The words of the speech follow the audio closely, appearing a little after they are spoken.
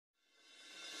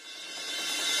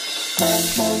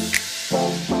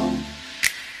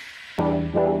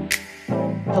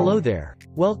Hello there.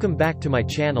 Welcome back to my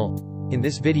channel. In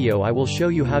this video I will show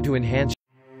you how to enhance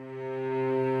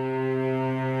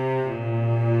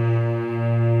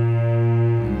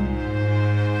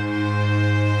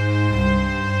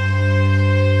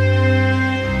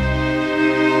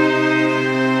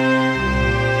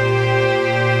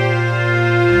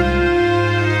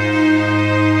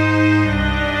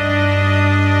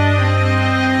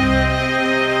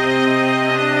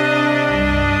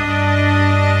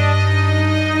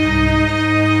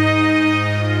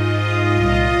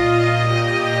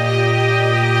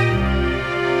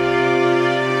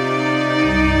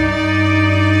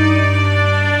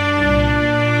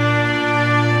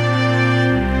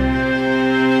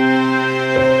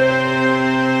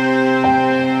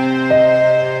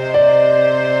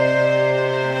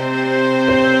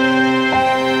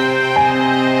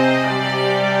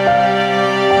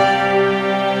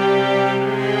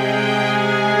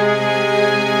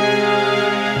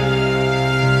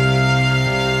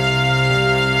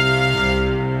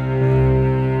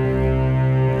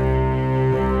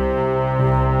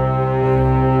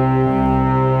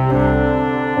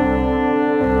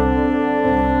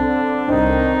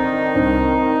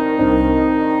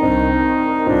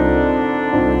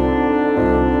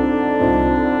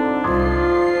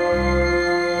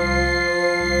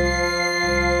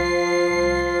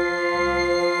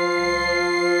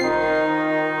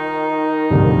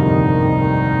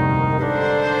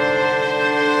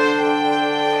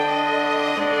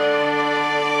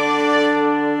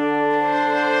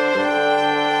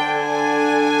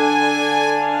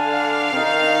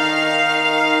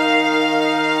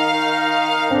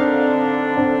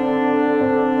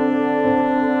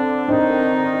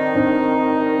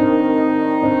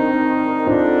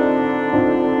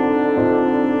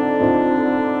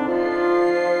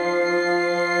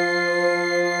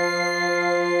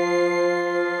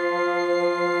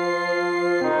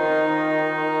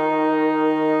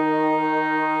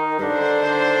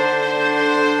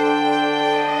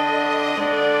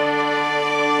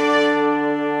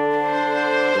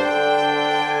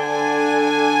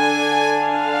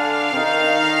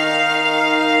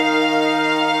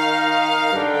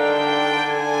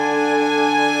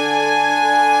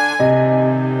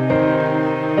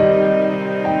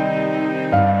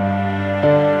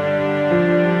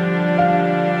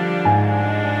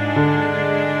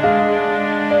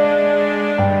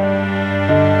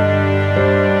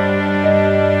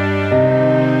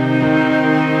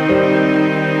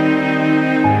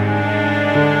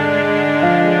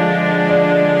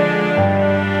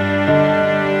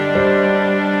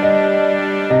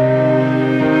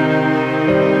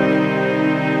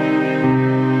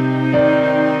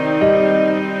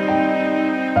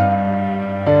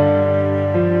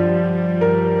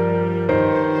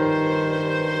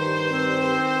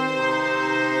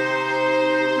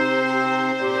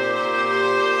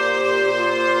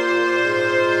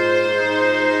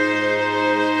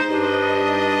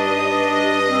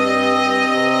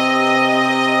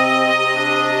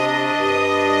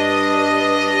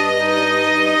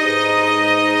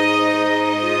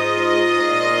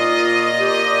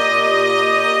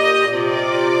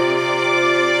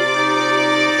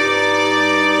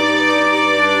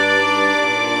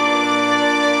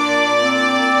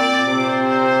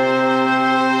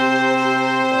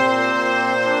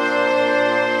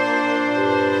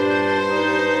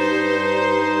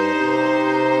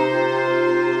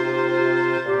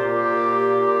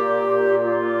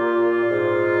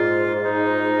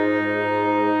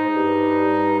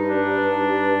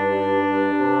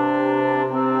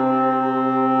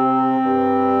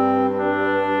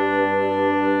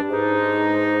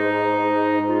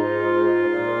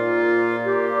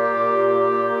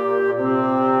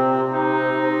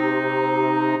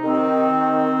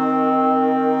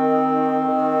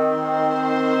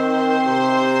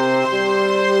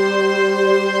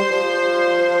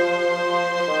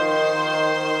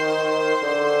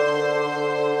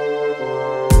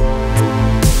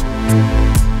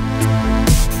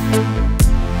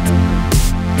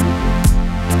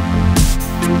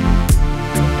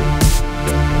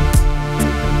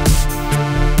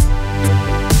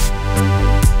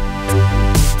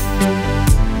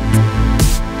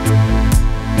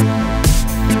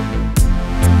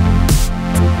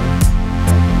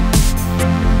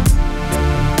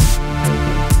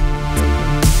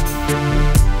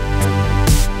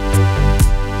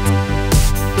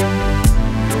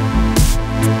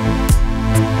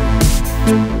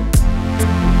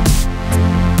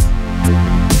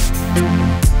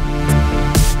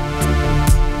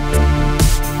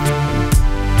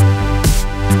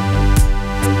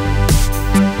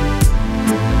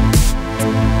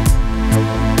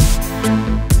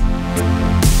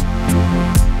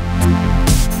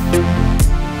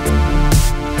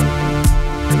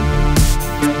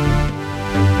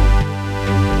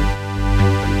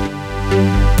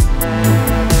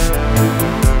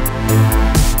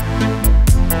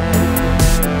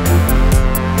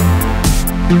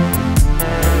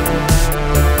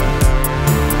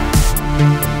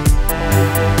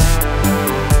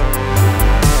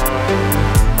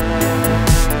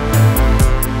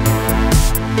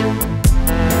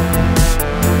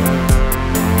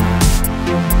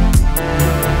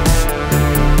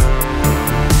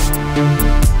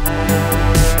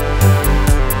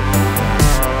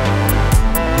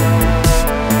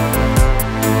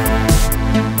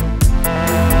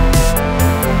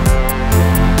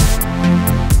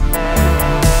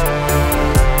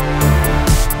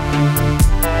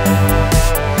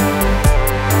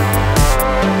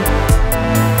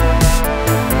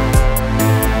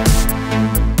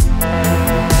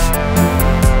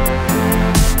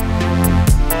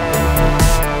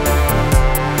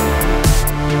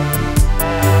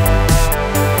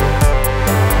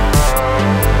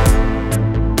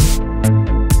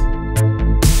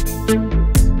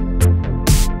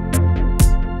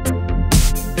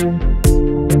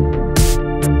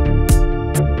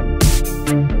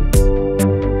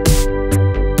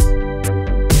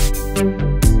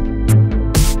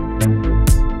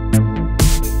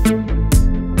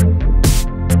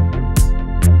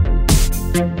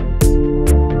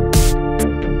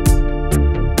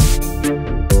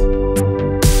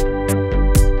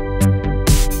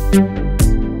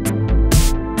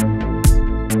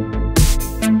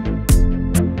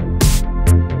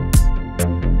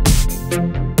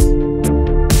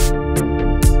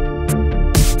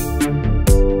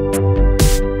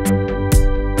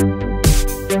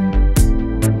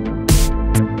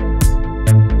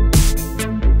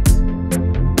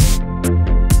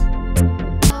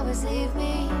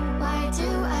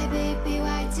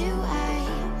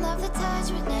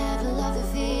touch but never love the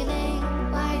feeling.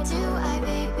 Why do I,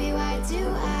 baby, why do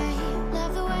I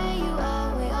love the way you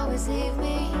always leave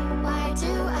me? Why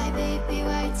do I, baby,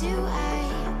 why do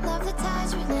I love the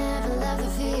touch but never love the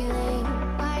feeling?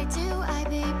 Why do I,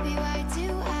 baby, why do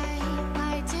I?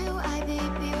 Why do I,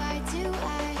 baby, why do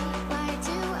I? Why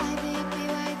do I, baby,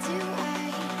 why do I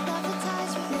love the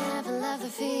touch but never love the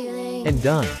feeling? And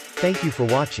done. Thank you for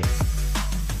watching.